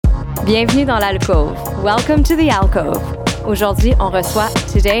Bienvenue dans l'alcove. Welcome to the alcove. Aujourd'hui, on reçoit.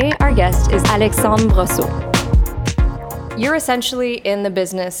 Today, our guest is Alexandre Brosseau. You're essentially in the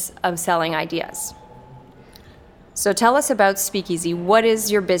business of selling ideas. So tell us about Speakeasy. What is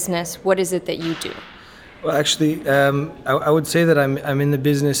your business? What is it that you do? Well, actually, I would say that I'm in the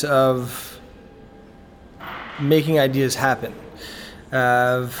business of making ideas happen.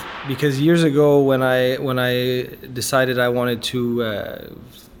 Because years ago, when I decided I wanted to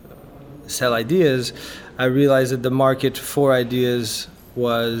sell ideas, I realized that the market for ideas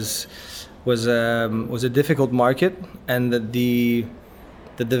was a difficult market, and that the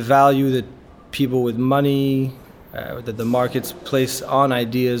value that people with money, that the markets place on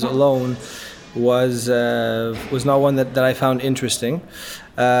ideas alone was not one that I found interesting.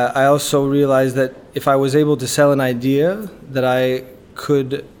 I also realized that if I was able to sell an idea, that I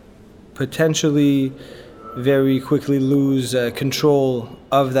could potentially very quickly lose control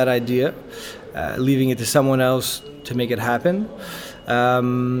of that idea, leaving it to someone else to make it happen.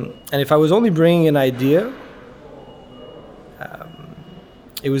 And if I was only bringing an idea,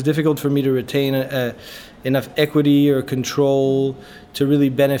 it was difficult for me to retain enough equity or control to really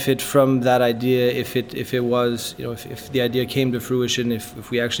benefit from that idea if the idea came to fruition, if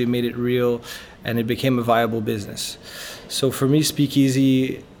we actually made it real and it became a viable business. So for me,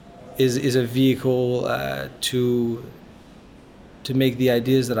 Speakeasy is a vehicle to make the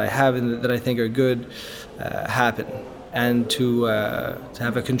ideas that I have and that I think are good happen, and to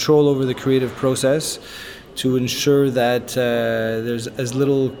have a control over the creative process, to ensure that there's as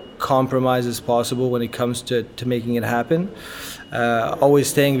little compromise as possible when it comes to making it happen. Always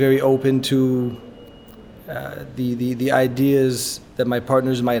staying very open to the ideas that my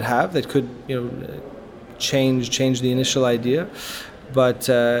partners might have that could change the initial idea, but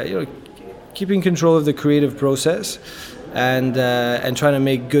keeping control of the creative process and trying to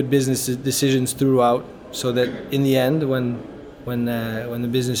make good business decisions throughout, so that in the end, when the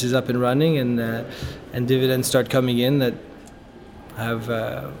business is up and running and dividends start coming in, that I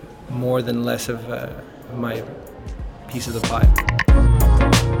have more than less of my piece of the pie.